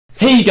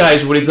Hey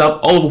guys, what is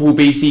up? Oliverpool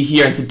BC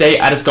here, and today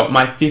I just got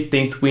my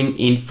 15th win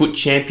in Foot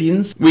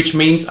Champions, which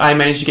means I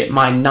managed to get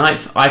my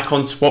 9th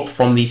icon swap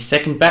from the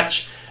second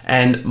batch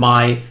and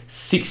my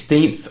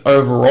 16th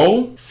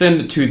overall. Send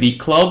it to the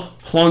club,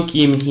 plonk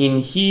him in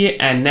here,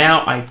 and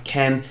now I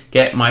can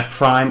get my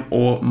Prime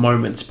or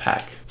Moments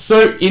pack.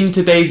 So in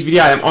today's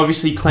video, I am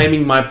obviously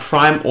claiming my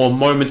Prime or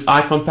Moments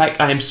icon pack.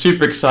 I am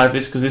super excited for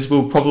this because this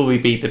will probably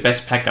be the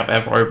best pack I've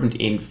ever opened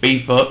in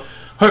FIFA.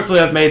 Hopefully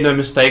I've made no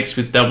mistakes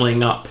with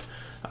doubling up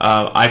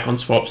icon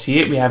swaps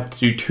here. We have to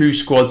do 2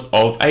 squads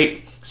of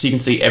 8, so you can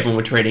see everyone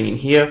we're trading in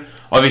here.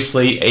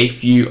 Obviously a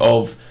few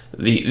of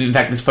in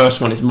fact this first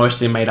one is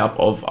mostly made up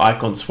of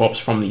icon swaps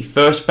from the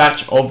first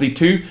batch of the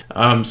 2,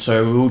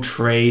 so we'll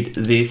trade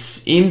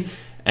this in,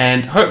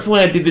 and hopefully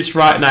I did this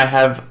right and I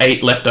have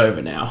 8 left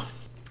over now.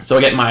 So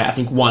I get my, I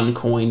think, 1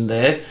 coin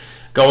there.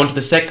 Go on to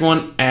the second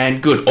one,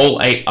 and good,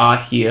 all 8 are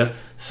here.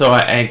 So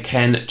I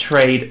can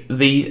trade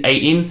these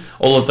 8 in.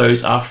 All of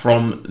those are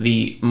from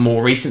the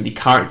more recent, the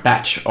current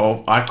batch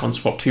of Icon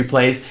Swap 2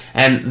 players.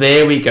 And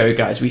there we go,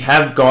 guys. We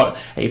have got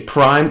a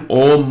Prime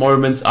or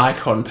Moments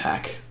Icon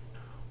pack.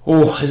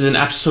 Oh, this is an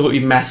absolutely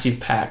massive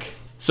pack.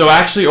 So I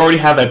actually already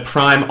have a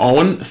Prime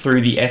Owen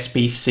through the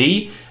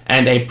SBC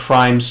and a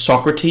Prime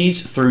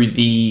Socrates through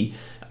the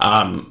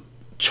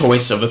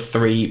choice of a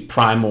 3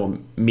 Prime or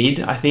Mid,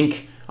 I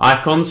think,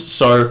 icons.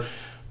 So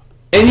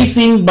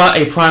anything but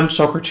a Prime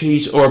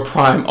Socrates or a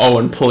Prime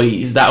Owen,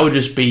 please. That would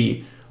just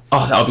be,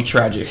 oh, that would be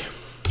tragic.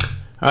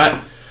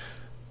 Alright.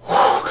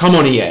 Come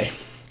on, EA.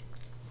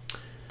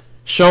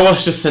 Show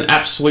us just an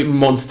absolute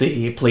monster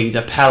here, please.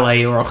 A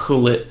Palais or a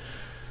Hullet,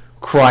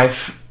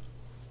 Cruyff,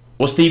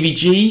 or Stevie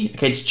G.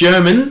 Okay, it's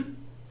German.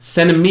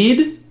 Centre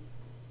mid.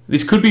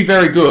 This could be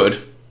very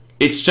good.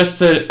 It's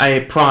just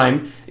a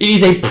Prime. It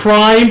is a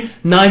Prime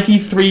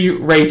 93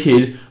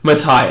 rated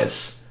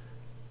Matthias.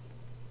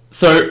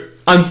 So,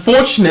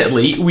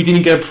 unfortunately, we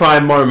didn't get a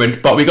Prime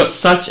Moment, but we got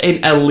such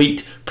an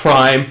elite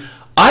Prime.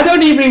 I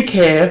don't even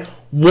care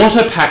what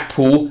a pack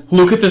pool.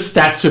 Look at the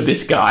stats of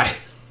this guy.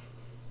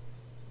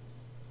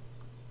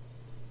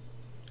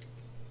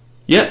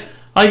 Yep,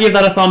 I give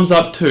that a thumbs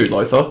up too,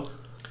 Lothar.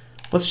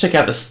 Let's check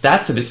out the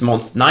stats of this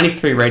monster.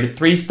 93 rated,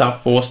 3-star,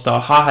 4-star,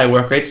 high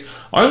work rates.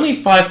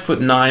 Only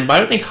 5'9", but I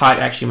don't think height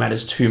actually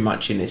matters too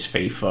much in this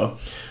FIFA.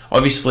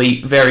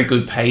 Obviously, very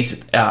good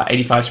pace,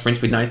 85 sprint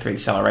speed, 93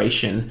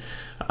 acceleration.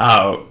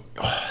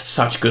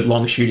 Such good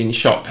long shooting,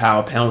 shot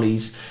power,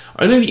 penalties.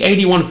 Only the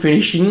 81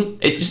 finishing,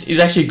 it just is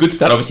actually a good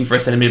stat obviously for a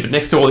centre mid, but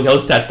next to all these other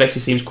stats it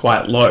actually seems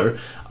quite low.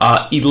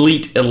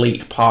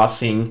 Elite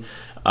passing,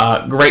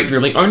 great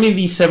dribbling. Only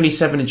the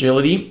 77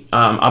 agility.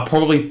 I'll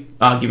probably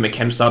give him a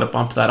chem star to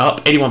bump that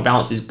up. 81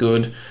 balance is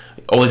good.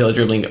 All these other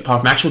dribbling, apart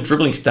from actual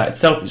dribbling stat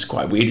itself, is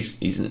quite weird.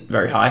 Isn't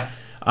very high.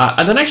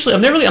 And then actually,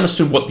 I've never really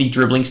understood what the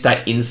dribbling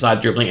stat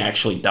inside dribbling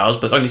actually does,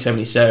 but it's only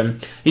 77.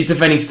 His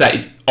defending stat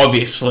is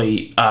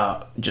obviously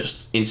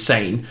just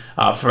insane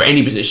for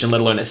any position, let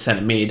alone a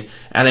centre mid.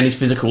 And then his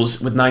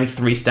physicals with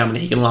 93 stamina,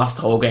 he can last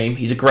the whole game.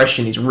 His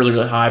aggression is really,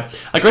 really high.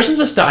 Aggression's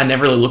a stat I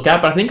never really look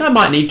at, but I think I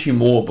might need 2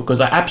 more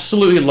because I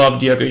absolutely love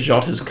Diogo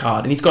Jota's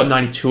card, and he's got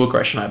 92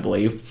 aggression, I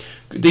believe.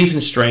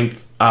 Decent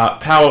strength,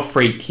 power,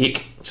 free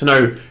kick, so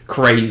no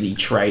crazy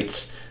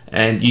traits.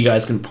 And you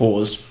guys can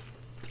pause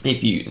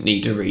if you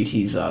need to read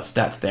his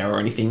stats there or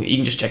anything. You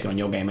can just check it on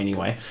your game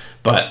anyway.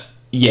 But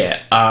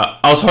yeah,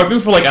 I was hoping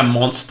for like a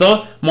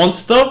monster,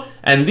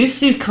 and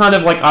this is kind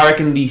of like, I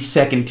reckon, the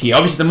second tier.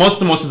 Obviously the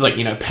monsters like,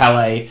 you know,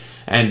 Palais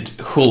and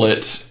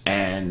Hullet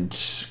and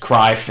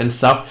Cruyff and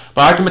stuff,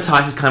 but I reckon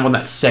Matthias is kind of on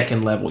that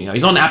second level. You know,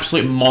 he's not an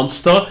absolute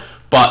monster,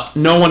 but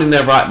no one in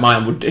their right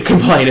mind would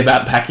complain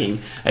about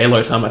packing a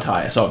low-time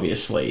Matthias,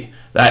 obviously.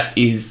 That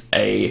is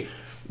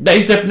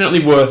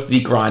definitely worth the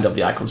grind of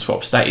the icon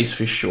swaps, that is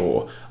for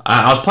sure.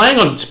 I was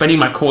planning on spending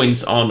my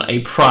coins on a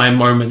Prime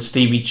Moment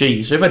Stevie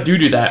G, so if I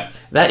do that,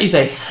 that is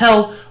a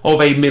hell of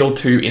a middle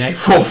 2 in a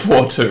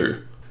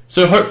 4-4-2.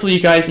 So hopefully you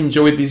guys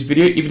enjoyed this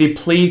video. If you did,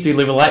 please do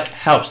leave a like,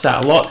 helps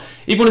out a lot.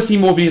 If you want to see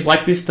more videos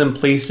like this, then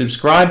please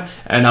subscribe,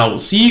 and I will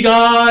see you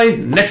guys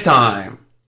next time.